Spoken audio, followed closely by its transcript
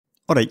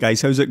Alright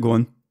guys, how's it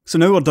going? So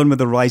now we're done with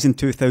the Ryzen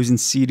 2000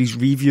 series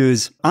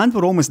reviews, and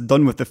we're almost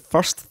done with the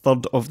first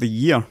third of the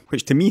year,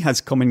 which to me has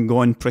come and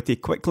gone pretty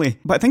quickly.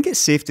 But I think it's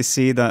safe to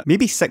say that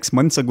maybe 6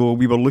 months ago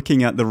we were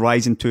looking at the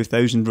Ryzen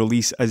 2000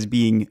 release as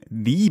being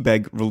the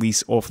big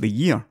release of the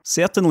year.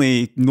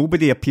 Certainly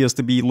nobody appears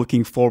to be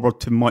looking forward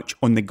to much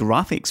on the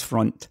graphics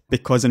front,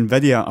 because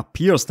Nvidia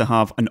appears to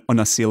have an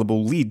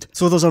unassailable lead.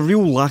 So there's a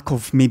real lack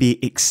of maybe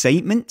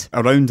excitement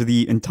around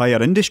the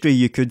entire industry,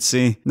 you could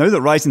say. Now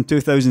that Ryzen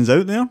 2000's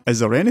out there, is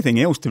there anything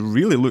else to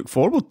really look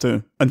forward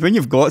to? And when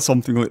you've got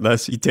something like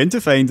this, you tend to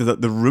find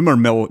that the rumour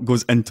mill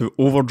goes into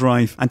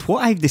overdrive. And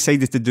what I've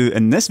decided to do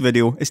in this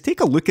video is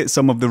take a look at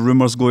some of the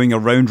rumours going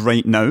around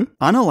right now,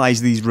 analyse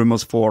these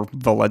rumours for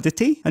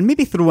validity, and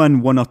maybe throw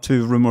in one or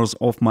two rumours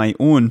of my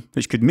own,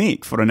 which could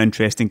make for an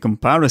interesting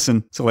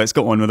comparison. So let's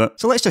get on with it.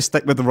 So let's just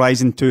stick with the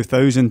Ryzen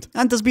 2000.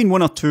 And there's been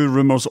one or two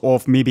rumours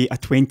of maybe a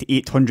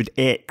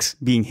 2800X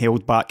being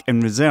held back in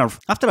reserve.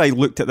 After I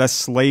looked at this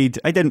slide,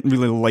 I didn't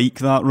really like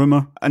that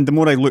rumour. And the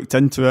more I looked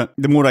into it,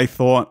 the more I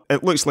thought,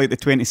 it looks like the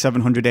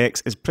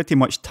 2700X is pretty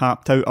much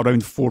tapped out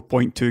around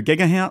 4.2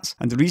 GHz,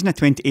 and the reason a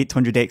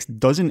 2800X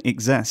doesn't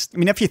exist, I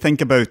mean, if you think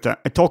about it,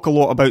 I talk a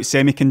lot about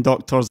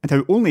semiconductors and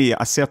how only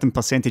a certain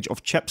percentage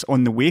of chips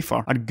on the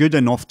wafer are good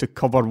enough to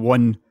cover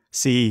one,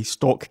 say,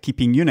 stock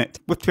keeping unit.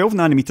 With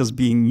 12nm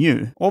being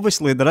new,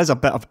 obviously there is a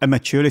bit of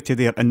immaturity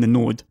there in the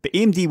node, but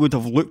AMD would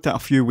have looked at a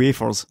few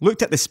wafers,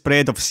 looked at the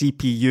spread of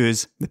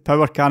CPUs, the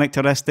power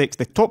characteristics,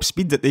 the top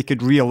speed that they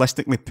could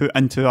realistically put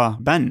into a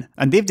bin,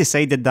 and they've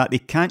decided that they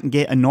can't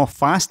get enough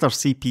faster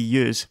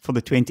CPUs for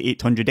the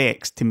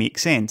 2800X to make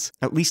sense,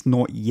 at least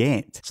not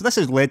yet. So this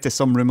has led to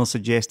some rumours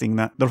suggesting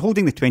that they're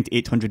holding the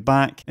 2800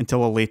 back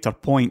until a later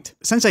point.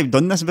 Since I've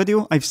done this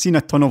video, I've seen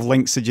a ton of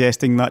links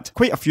suggesting that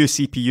quite a few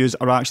CPUs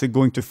are actually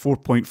going to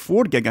 4.4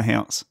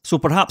 GHz. So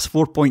perhaps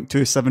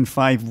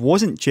 4.275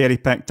 wasn't cherry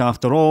picked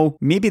after all.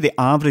 Maybe the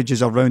average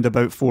is around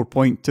about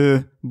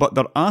 4.2, but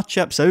there are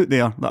chips out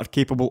there that are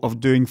capable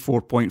of doing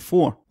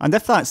 4.4. And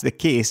if that's the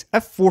case,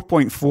 if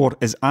 4.4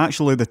 is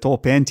actually the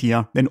top end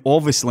here, then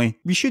obviously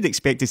we should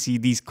expect to see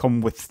these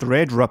come with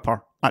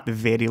Threadripper at the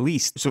very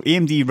least. So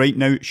AMD right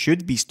now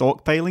should be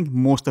stockpiling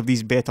most of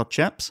these better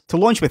chips to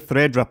launch with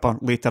Threadripper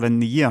later in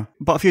the year.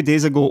 But a few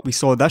days ago we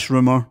saw this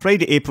rumour,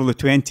 Friday April the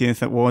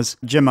 20th it was,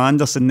 Jim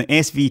Anderson, the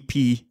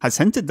SVP, has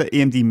hinted that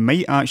AMD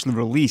might actually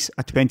release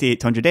a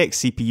 2800X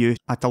CPU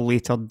at a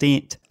later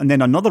date. And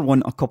then another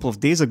one a couple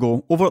of days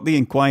ago, over at the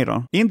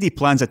Inquirer, AMD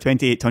plans a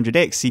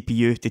 2800X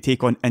CPU to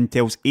take on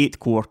Intel's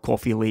 8-core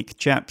Coffee Lake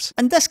chips.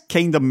 And this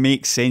kind of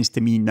makes sense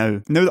to me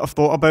now that I've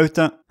thought about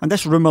it. And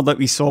this rumour that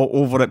we saw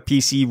over at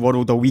PC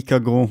World a week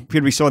ago,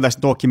 where we saw this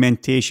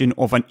documentation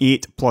of an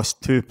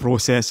 8+2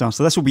 processor.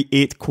 So this will be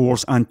 8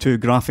 cores and 2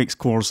 graphics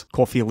cores,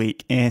 Coffee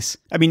Lake S.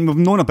 I mean, we've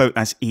known about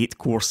this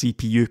 8-core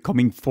CPU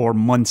coming for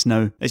months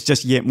now. It's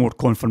just yet more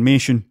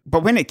confirmation.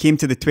 But when it came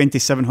to the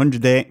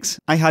 2700X,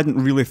 I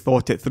hadn't really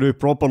thought it through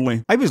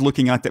properly. I was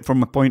looking at it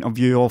from a point of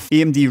view of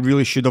AMD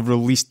really should have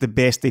released the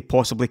best they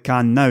possibly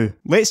can now.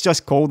 Let's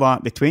just call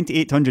that the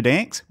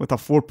 2800X with a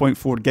 4.4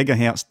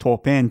 GHz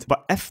top end.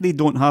 But if they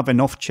don't have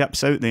enough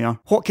chips out there,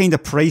 what kind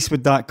of price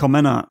would that come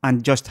in at,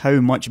 and just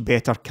how much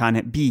better can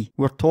it be?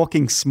 We're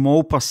talking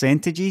small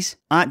percentages,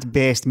 at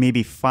best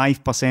maybe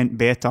 5%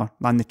 better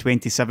than the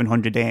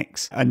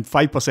 2700X, and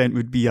 5%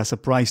 would be a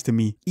surprise to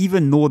me.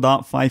 Even though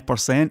that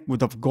 5%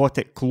 would have got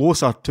it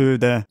closer to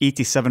the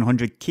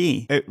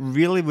 8700K, it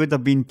really would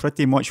have been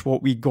pretty much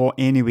what we got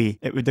anyway.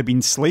 It would have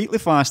been slightly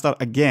faster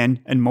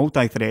again in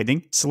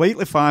multi-threading,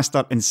 slightly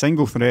faster in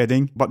single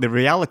threading, but the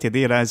reality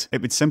there is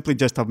it would simply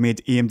just have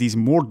made AMD's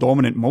more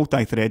dominant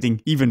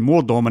multi-threading even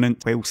more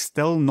dominant, while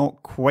still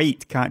not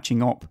quite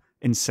catching up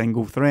in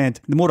single thread.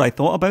 The more I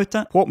thought about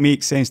it, what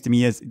makes sense to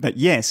me is that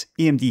yes,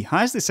 AMD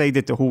has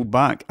decided to hold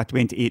back a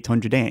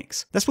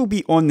 2800X. This will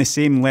be on the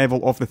same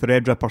level of the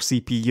Threadripper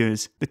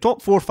CPUs. The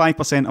top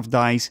 4-5% of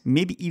dies,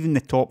 maybe even the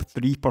top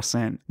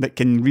 3% that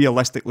can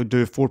realistically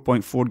do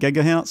 4.4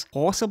 GHz,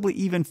 possibly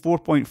even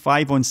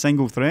 4.5 on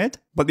single thread.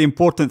 But the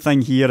important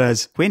thing here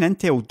is, when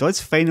Intel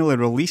does finally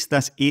release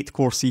this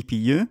 8-core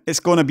CPU, it's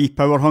going to be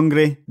power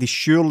hungry. They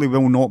surely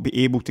will not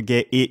be able to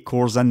get 8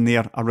 cores in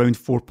there around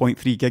 4.3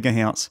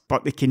 GHz,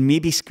 but they can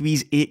maybe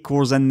squeeze 8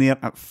 cores in there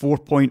at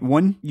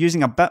 4.1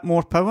 using a bit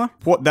more power.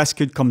 What this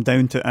could come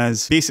down to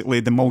is basically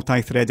the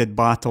multi-threaded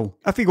battle.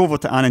 If we go over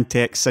to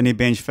Anantech's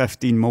Cinebench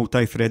 15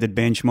 multi-threaded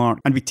benchmark,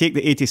 and we take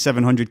the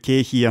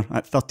 8700K here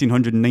at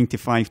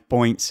 1395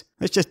 points,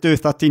 let's just do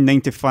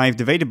 1395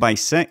 divided by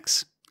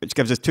 6. Which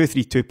gives us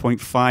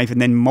 232.5, and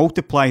then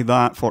multiply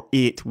that for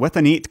 8 with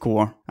an 8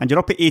 core, and you're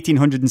up at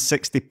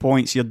 1860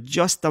 points. You're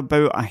just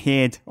about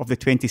ahead of the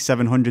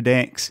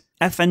 2700X.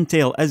 If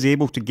Intel is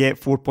able to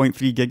get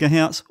 4.3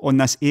 GHz on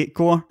this 8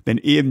 core, then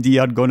AMD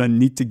are gonna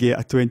need to get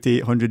a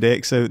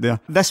 2800X out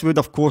there. This would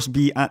of course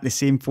be at the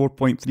same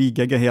 4.3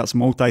 GHz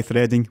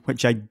multi-threading,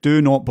 which I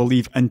do not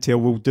believe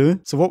Intel will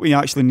do. So what we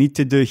actually need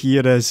to do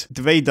here is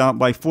divide that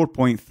by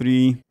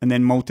 4.3 and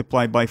then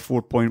multiply by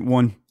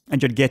 4.1.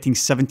 And you're getting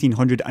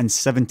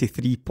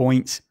 1773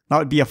 points That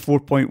would be a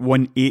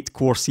 4.18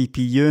 core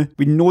CPU.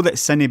 We know that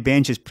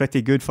Cinebench is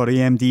pretty good for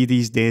AMD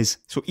these days,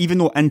 so even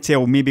though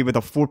Intel maybe with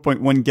a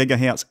 4.1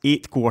 GHz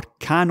 8 core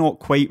cannot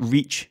quite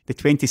reach the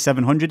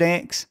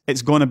 2700X,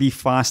 it's going to be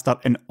faster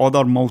in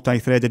other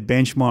multi-threaded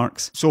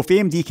benchmarks. So if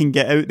AMD can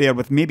get out there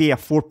with maybe a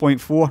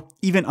 4.4,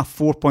 even a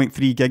 4.3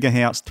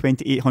 GHz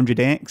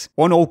 2800X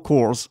on all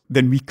cores,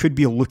 then we could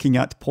be looking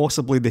at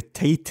possibly the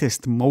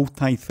tightest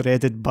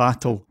multi-threaded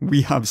battle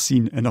we have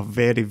seen in a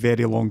very,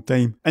 very long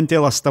time.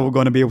 Intel are still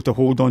going to be able to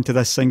hold on to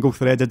this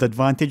single-threaded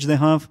advantage they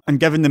have,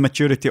 and given the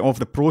maturity of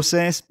the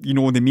process, you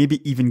know, they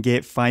maybe even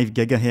get 5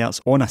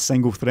 GHz on a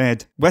single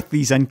thread with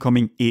these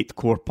incoming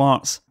 8-core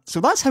parts. So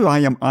that's how I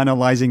am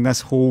analysing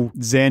this whole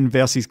Zen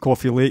versus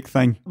Coffee Lake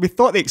thing. We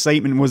thought the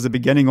excitement was the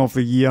beginning of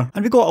the year,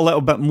 and we got a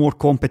little bit more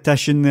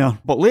competition there.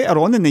 But later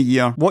on in the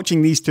year,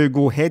 watching these two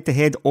go head to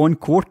head on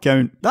core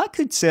count, that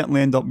could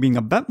certainly end up being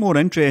a bit more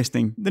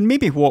interesting than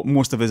maybe what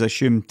most of us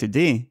assumed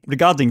today.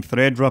 Regarding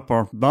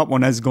Threadripper, that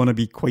one is going to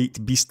be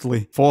quite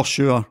beastly, for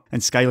sure,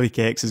 and Skylake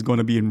X is going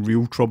to be in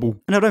real trouble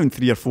in around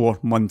 3 or 4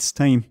 months'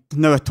 time.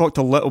 Now, I talked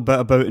a little bit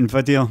about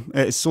Nvidia.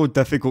 It's so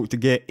difficult to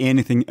get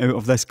anything out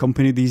of this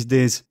company these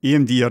days.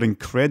 AMD are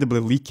incredibly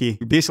leaky.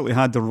 We basically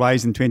had the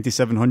Ryzen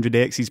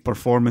 2700X's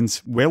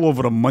performance well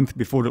over a month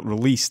before it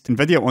released.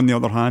 Nvidia, on the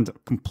other hand,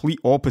 complete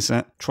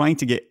opposite. Trying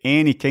to get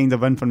any kind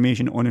of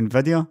information on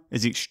Nvidia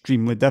is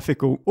extremely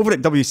difficult. Over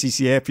at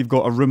WCCF, you've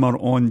got a rumour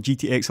on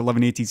GTX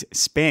 1180's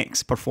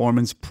specs,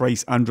 performance,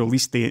 price and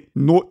release date.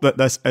 Note that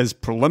this is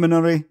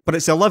preliminary, but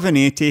it's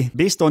 1180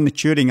 based on the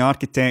Turing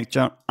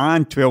architecture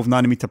and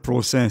 12nm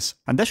process.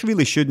 And this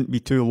really shouldn't be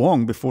too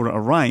long before it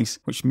arrives,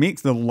 which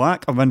makes the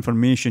lack of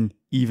information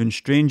even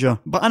stranger.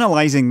 But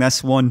analysing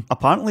this one,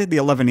 apparently the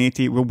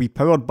 1180 will be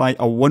powered by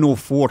a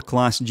 104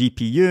 class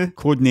GPU,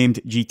 codenamed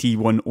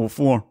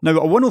GT104. Now,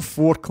 a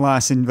 104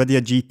 class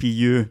Nvidia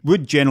GPU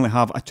would generally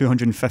have a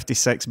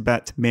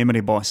 256-bit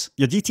memory bus.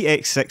 Your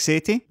GTX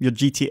 680, your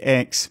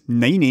GTX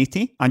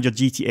 980, and your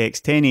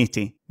GTX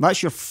 1080.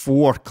 That's your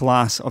 4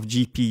 class of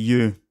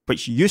GPU,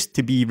 which used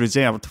to be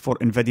reserved for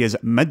Nvidia's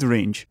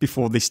mid-range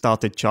before they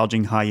started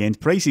charging high-end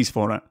prices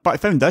for it. But I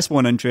found this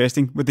one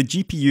interesting, with the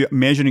GPU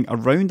measuring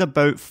around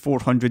about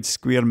 400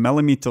 square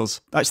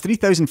millimeters. That's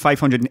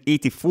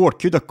 3,584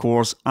 CUDA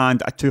cores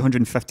and a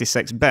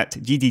 256-bit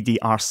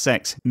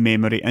GDDR6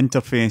 memory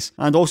interface.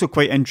 And also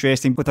quite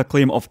interesting with a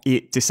claim of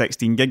 8 to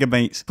 16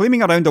 gigabytes,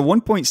 claiming around a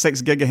 1.6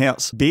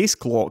 GHz base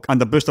clock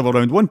and a boost of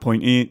around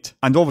 1.8.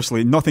 And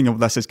obviously nothing of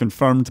this is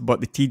confirmed,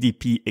 but the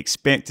TDP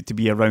expected to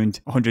be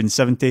around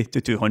 170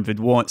 to 200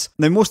 watts.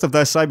 Now, most of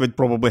this I would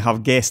probably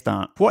have guessed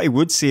at. What I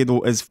would say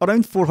though is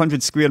around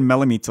 400 square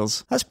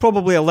millimeters. That's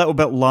probably a little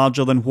bit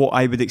larger than what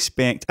I would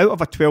expect out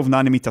of a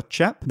 12nm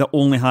chip that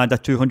only had a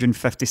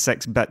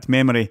 256-bit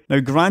memory. Now,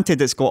 granted,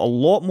 it's got a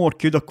lot more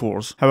CUDA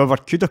cores. However,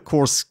 CUDA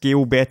cores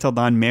scale better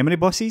than memory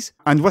buses,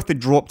 and with the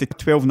drop to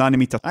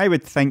 12nm, I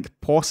would think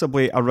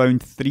possibly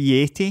around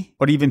 380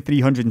 or even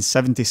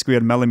 370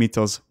 square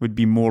millimeters would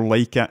be more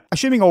like it.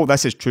 Assuming all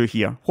this is true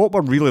here, what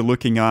we're really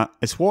looking at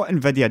is what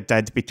Nvidia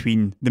did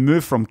between the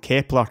move from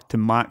Kepler to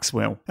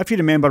Maxwell. If you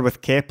remember,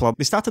 with Kepler,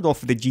 they started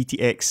off with the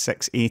GTX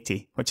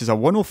 680, which is a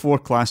 104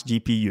 class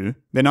GPU.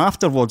 Then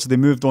afterwards, they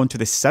moved on to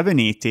the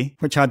 780,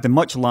 which had the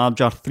much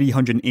larger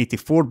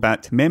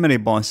 384-bit memory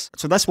bus.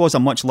 So this was a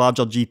much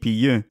larger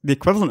GPU. The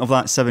equivalent of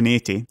that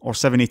 780, or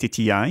 780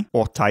 Ti,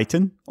 or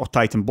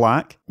Titan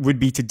Black, would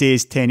be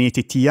today's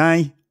 1080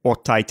 Ti, or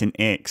Titan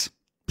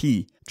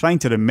XP. Trying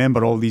to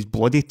remember all these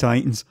bloody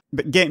Titans.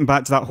 But getting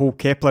back to that whole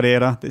Kepler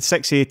era, the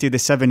 680, the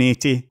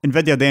 780,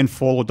 Nvidia then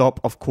followed up,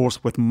 of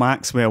course, with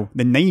Maxwell,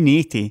 the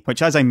 980,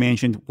 which, as I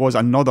mentioned, was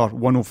another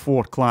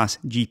 104 class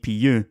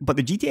GPU. But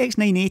the GTX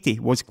 980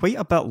 was quite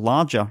a bit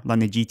larger than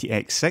the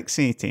GTX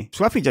 680.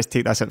 So if we just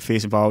take this at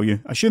face value,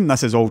 assume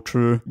this is all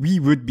true, we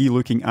would be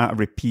looking at a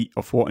repeat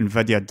of what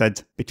Nvidia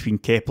did between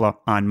Kepler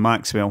and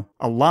Maxwell.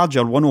 A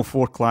larger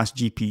 104 class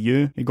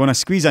GPU, you're going to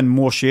squeeze in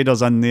more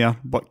shaders in there,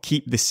 but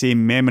keep the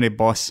same memory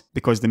bus,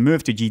 because the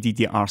move to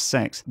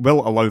GDDR6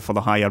 will allow for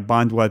the higher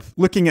bandwidth.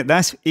 Looking at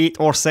this, 8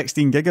 or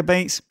 16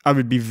 gigabytes, I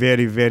would be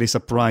very, very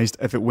surprised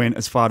if it went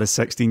as far as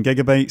 16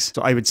 gigabytes,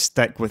 so I would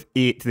stick with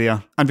 8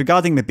 there. And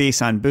regarding the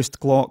base and boost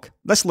clock,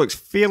 this looks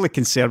fairly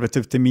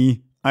conservative to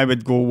me. I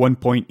would go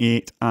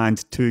 1.8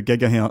 and 2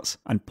 GHz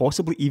and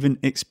possibly even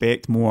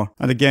expect more.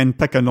 And again,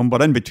 pick a number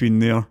in between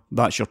there,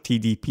 that's your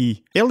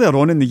TDP. Earlier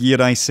on in the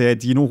year I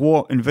said, you know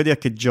what,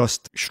 Nvidia could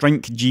just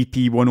shrink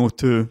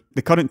GP102,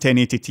 the current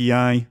 1080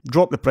 Ti,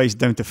 drop the price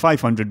down to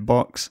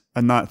 $500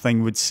 and that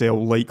thing would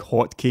sell like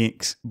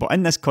hotcakes. But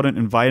in this current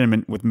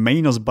environment with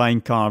miners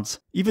buying cards,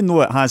 even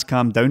though it has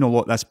calmed down a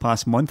lot this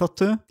past month or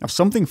two, if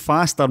something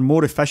faster,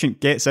 more efficient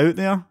gets out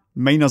there,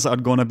 miners are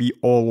going to be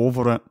all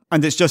over it.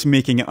 And it's just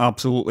making it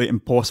absolutely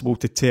impossible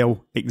to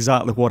tell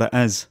exactly what it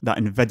is that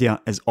Nvidia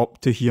is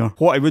up to here.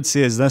 What I would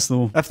say is this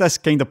though, if this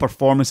kind of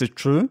performance is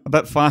true, a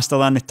bit faster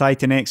than the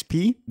Titan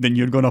XP, then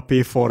you're going to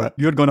pay for it.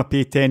 You're going to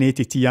pay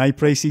 1080 Ti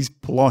prices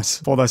plus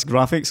for this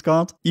graphics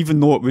card, even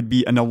though it would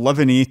be an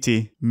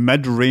 1180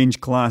 mid-range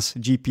class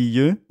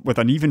GPU with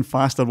an even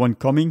faster one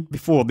coming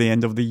before the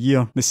end of the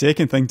year. The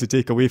second thing to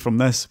take away from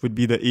this would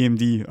be that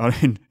AMD are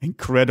in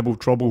incredible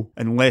trouble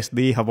unless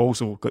they have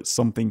also got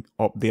something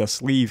up their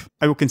sleeve.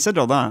 I will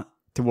consider that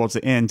towards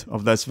the end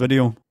of this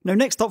video. Now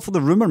next up for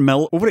the rumour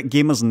mill over at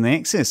Gamers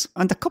Nexus,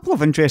 and a couple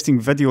of interesting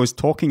videos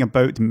talking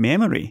about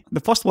memory. The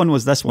first one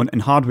was this one in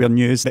hardware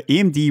news that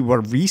AMD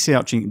were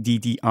researching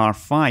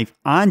DDR5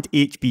 and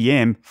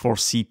HBM for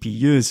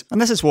CPUs,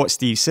 and this is what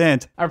Steve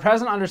said. Our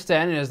present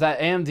understanding is that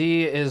AMD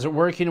is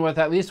working with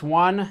at least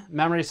one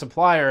memory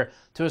supplier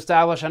to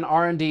establish an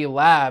R&D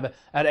lab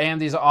at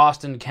AMD's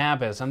Austin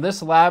campus, and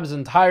this lab's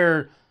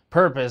entire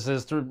purpose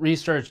is to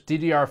research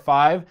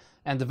DDR5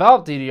 and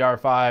develop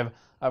DDR5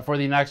 for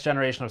the next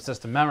generation of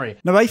system memory.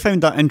 Now I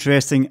found that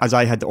interesting as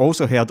I had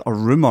also heard a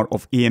rumour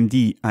of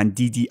AMD and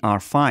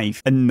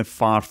DDR5 in the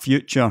far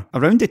future,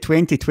 around the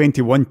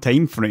 2021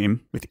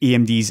 timeframe with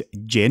AMD's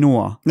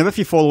Genoa. Now if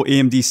you follow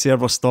AMD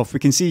server stuff, we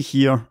can see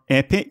here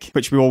Epyc,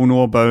 which we all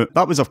know about.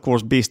 That was of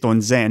course based on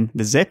Zen,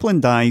 the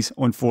Zeppelin dies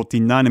on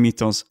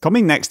 14nm.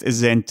 Coming next is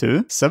Zen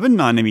 2,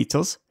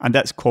 7nm, and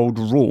that's called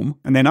Rome.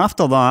 And then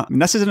after that,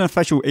 and this is an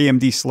official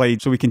AMD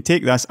slide, so we can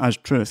take this as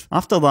truth.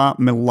 After that,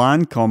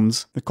 Milan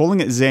comes, they're calling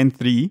it Zen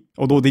 3,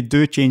 although they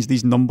do change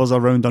these numbers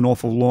around an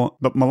awful lot.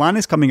 But Milan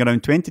is coming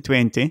around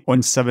 2020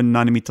 on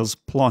 7nm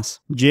plus.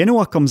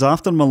 Genoa comes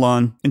after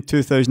Milan in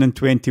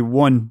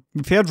 2021.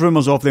 We've heard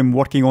rumours of them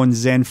working on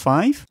Zen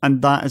 5,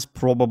 and that is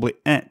probably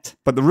it.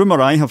 But the rumour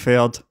I have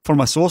heard,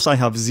 from a source I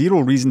have zero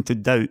reason to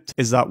doubt,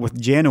 is that with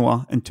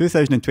Genoa in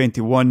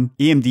 2021,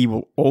 AMD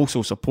will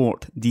also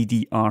support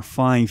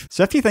DDR5.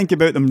 So if you think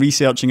about them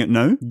researching it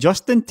now,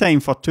 just in time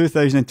for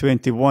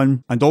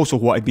 2021, and also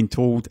what I've been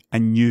told, a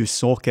new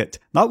socket.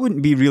 That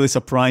wouldn't be really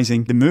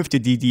surprising. The move to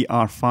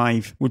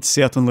DDR5 would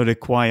certainly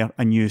require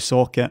a new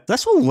socket.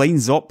 This all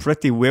lines up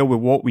pretty well with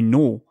what we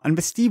know, and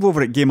with Steve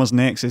over at Gamers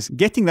Nexus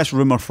getting this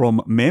rumour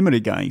from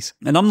memory guys,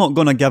 and I'm not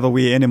going to give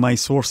away any of my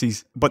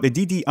sources, but the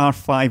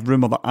DDR5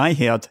 rumour that I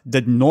heard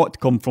did not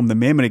come from the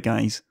memory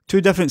guys. Two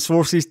different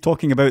sources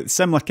talking about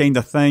similar kind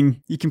of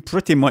thing. You can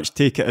pretty much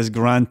take it as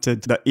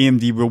granted that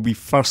AMD will be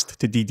first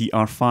to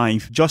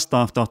DDR5 just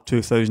after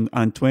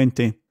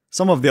 2020.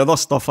 Some of the other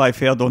stuff I've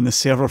heard on the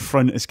server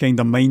front is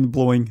kinda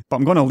mind-blowing, but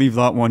I'm going to leave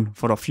that one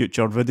for a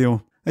future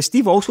video.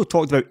 Steve also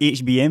talked about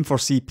HBM for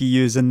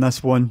CPUs in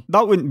this one.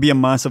 That wouldn't be a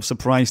massive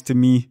surprise to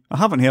me. I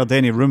haven't heard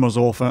any rumours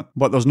of it,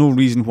 but there's no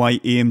reason why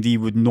AMD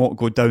would not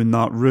go down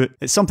that route.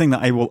 It's something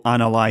that I will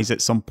analyse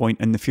at some point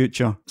in the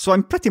future. So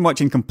I'm pretty much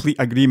in complete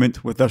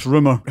agreement with this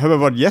rumour.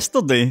 However,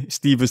 yesterday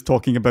Steve was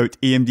talking about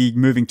AMD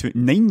moving to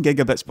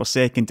 9GB per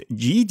second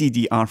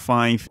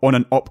GDDR5 on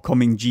an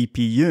upcoming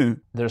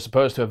GPU. They're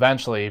supposed to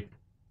eventually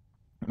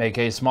make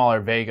a smaller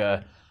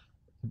Vega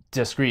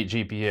discrete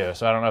GPU.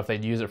 So I don't know if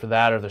they'd use it for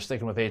that or they're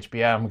sticking with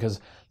HBM because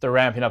they're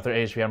ramping up their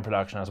HBM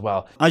production as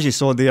well. As you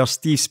saw there,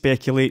 Steve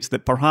speculates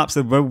that perhaps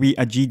there will be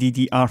a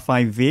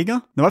GDDR5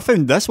 Vega. Now I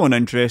found this one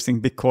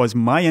interesting because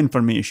my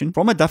information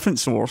from a different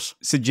source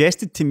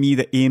suggested to me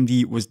that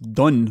AMD was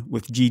done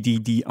with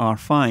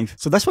GDDR5.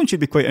 So this one should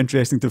be quite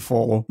interesting to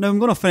follow. Now I'm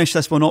going to finish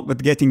this one up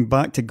with getting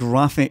back to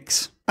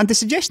graphics. And the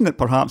suggestion that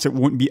perhaps it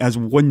won't be as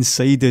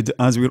one-sided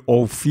as we're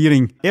all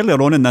fearing.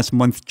 Earlier on in this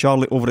month,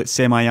 Charlie over at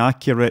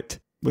Semi-Accurate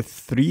with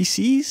 3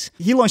 C's,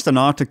 he launched an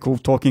article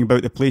talking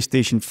about the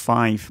PlayStation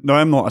 5. Now,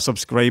 I'm not a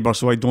subscriber,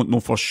 so I don't know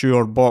for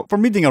sure, but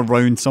from reading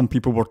around, some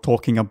people were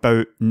talking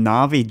about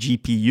Navi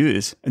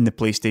GPUs in the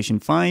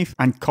PlayStation 5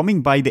 and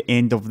coming by the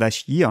end of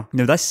this year.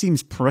 Now, this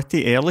seems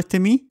pretty early to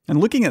me, and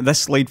looking at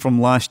this slide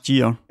from last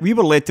year, we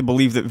were led to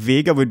believe that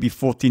Vega would be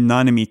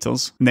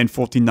 14nm and then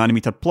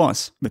 14nm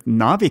plus, with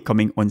Navi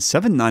coming on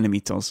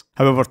 7nm.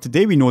 However,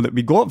 today we know that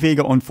we got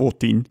Vega on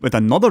 14, with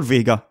another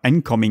Vega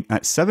incoming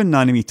at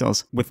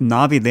 7nm, with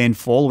Navi then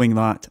following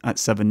that at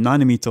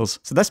 7nm.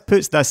 So this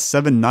puts this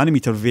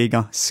 7nm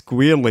Vega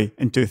squarely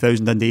in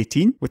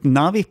 2018, with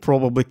Navi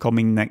probably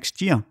coming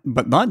next year.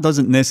 But that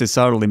doesn't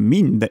necessarily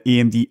mean that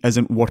AMD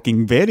isn't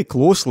working very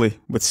closely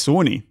with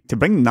Sony to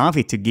bring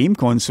Navi to game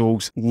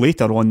consoles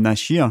later on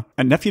this year.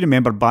 And if you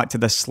remember back to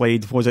this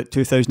slide, was it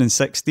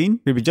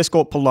 2016? Where we just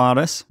got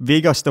Polaris,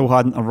 Vega still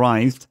hadn't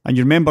arrived, and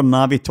you remember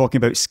Navi talking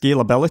about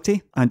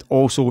scalability and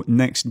also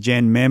next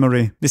gen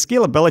memory. The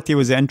scalability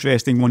was the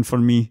interesting one for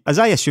me, as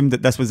I assumed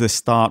that this was the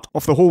start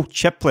of the whole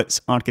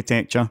chiplets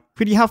architecture,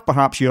 where you have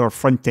perhaps your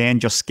front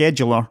end, your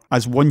scheduler,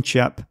 as one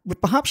chip, with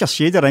perhaps your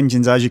shader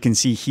engines, as you can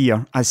see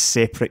here, as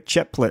separate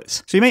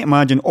chiplets. So you might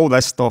imagine all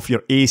this stuff,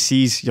 your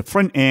ACs, your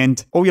front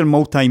end, all your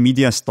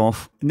multimedia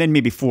stuff, and then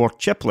maybe 4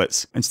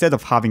 chiplets, instead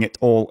of having it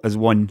all as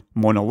one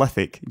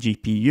monolithic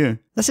GPU.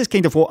 This is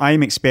kind of what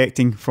I'm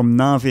expecting from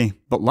Navi,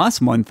 but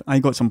last month I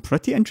got some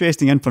pretty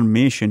interesting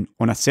information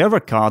on a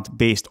server card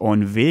based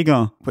on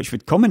Vega, which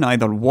would come in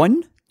either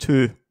 1,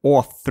 2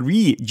 or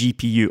 3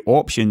 GPU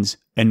options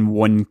in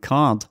one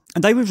card.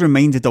 And I was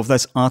reminded of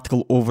this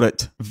article over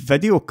at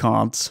Video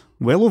Cards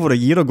well over a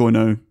year ago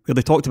now, where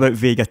they talked about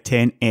Vega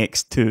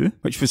 10X2,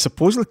 which was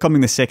supposedly coming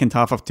the second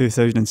half of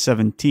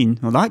 2017.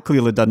 Well, that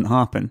clearly didn't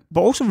happen.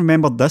 But also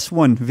remember this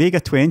one,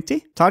 Vega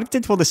 20,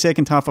 targeted for the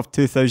second half of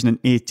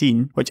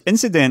 2018, which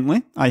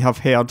incidentally, I have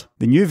heard,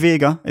 the new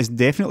Vega is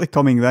definitely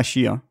coming this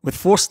year, with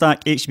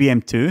 4-stack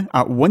HBM2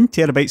 at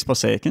 1TB per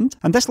second,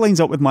 and this lines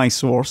up with my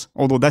source,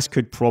 although this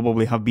could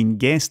probably have been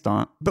guessed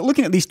at. But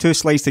looking at these two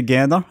slides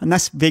together, and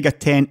this Vega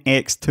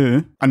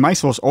 10X2, and my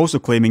source also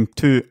claiming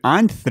 2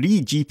 and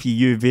 3 GPU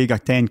Vega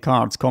 10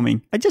 cards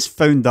coming, I just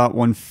found that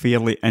one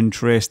fairly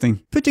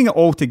interesting. Putting it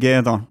all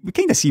together, we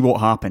kind of see what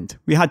happened.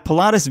 We had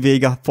Polaris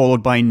Vega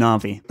followed by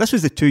Navi. This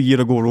was the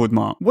 2-year ago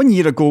roadmap. 1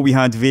 year ago we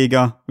had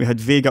Vega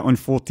on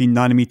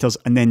 14nm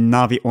and then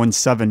Navi on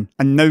 7.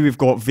 And now we've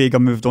got Vega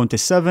moved on to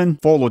 7,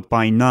 followed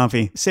by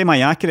Navi.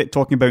 Semi-accurate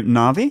talking about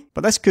Navi,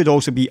 but this could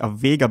also be a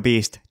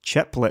Vega-based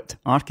chiplet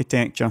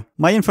architecture.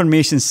 My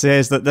information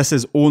says that this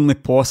is only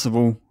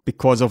possible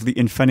because of the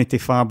Infinity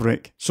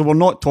Fabric. So we're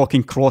not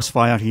talking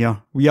Crossfire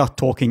here, we are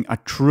talking a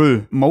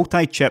true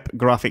multi-chip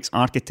graphics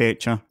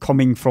architecture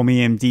coming from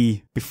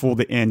AMD before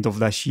the end of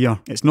this year.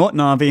 It's not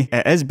Navi,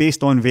 it is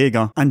based on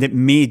Vega, and it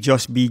may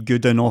just be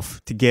good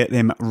enough to get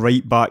them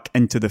right back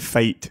into the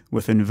fight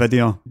with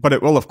Nvidia. But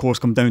it will of course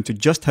come down to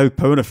just how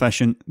power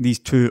efficient these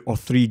 2 or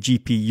 3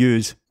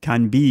 GPUs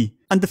can be.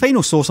 And the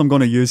final source I'm going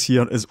to use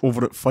here is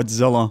over at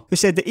Fudzilla, who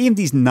said that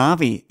AMD's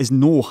Navi is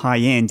no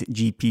high-end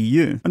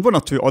GPU. And 1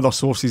 or 2 other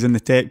sources in the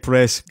tech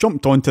press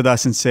jumped onto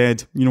this and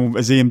said, you know,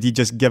 is AMD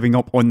just giving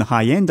up on the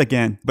high-end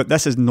again? But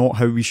this is not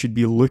how we should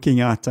be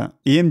looking at it.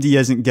 AMD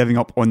isn't giving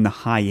up on the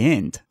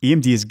high-end.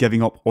 AMD is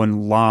giving up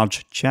on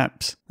large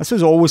chips. This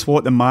was always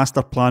what the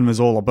master plan was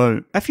all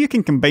about. If you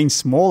can combine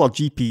smaller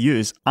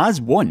GPUs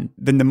as one,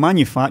 then the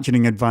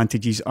manufacturing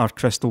advantages are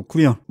crystal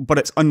clear. But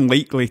it's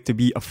unlikely to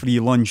be a free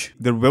lunch.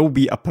 There will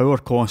be a power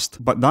cost,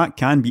 but that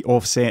can be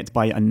offset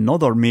by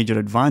another major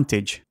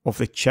advantage of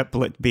the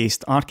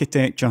chiplet-based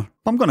architecture.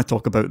 I'm going to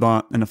talk about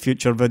that in a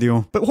future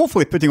video. But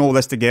hopefully putting all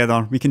this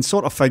together, we can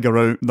sort of figure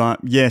out that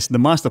yes, the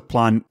master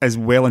plan is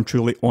well and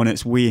truly on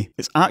its way.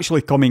 It's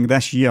actually coming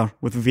this year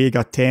with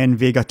Vega 10,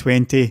 Vega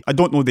 20. I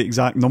don't know the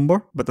exact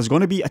number, but there's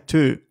going to be a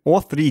 2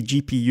 or 3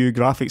 GPU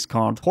graphics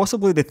card.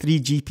 Possibly the 3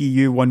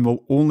 GPU one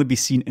will only be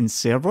seen in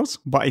servers,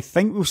 but I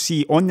think we'll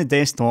see on the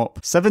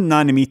desktop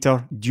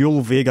 7nm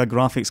dual Vega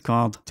graphics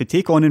card to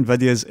take on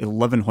Nvidia's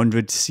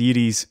 1100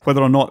 series.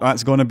 Whether or not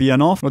that's going to be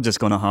enough, we're just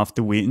going to have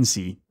to wait and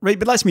see. Right,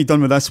 but that's me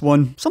done with this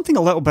one. Something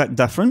a little bit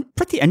different.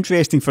 Pretty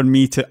interesting for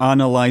me to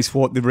analyse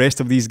what the rest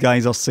of these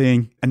guys are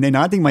saying, and then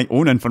adding my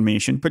own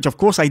information, which of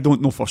course I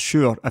don't know for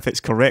sure if it's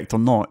correct or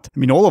not. I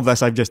mean, all of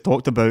this I've just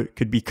talked about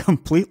could be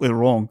completely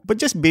wrong, but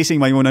just basing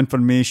my own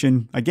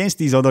information against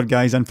these other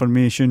guys'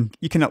 information,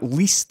 you can at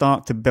least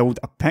start to build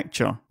a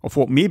picture of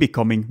what may be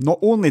coming, not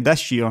only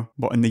this year,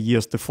 but in the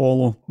years to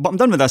follow. But I'm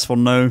done with this for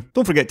now.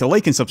 Don't forget to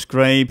like and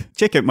subscribe,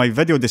 check out my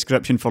video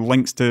description for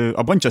links to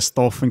a bunch of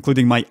stuff,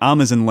 including my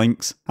Amazon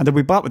links, and I'll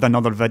be back with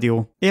another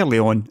video early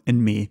on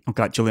in May. I'll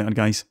catch you later,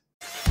 guys.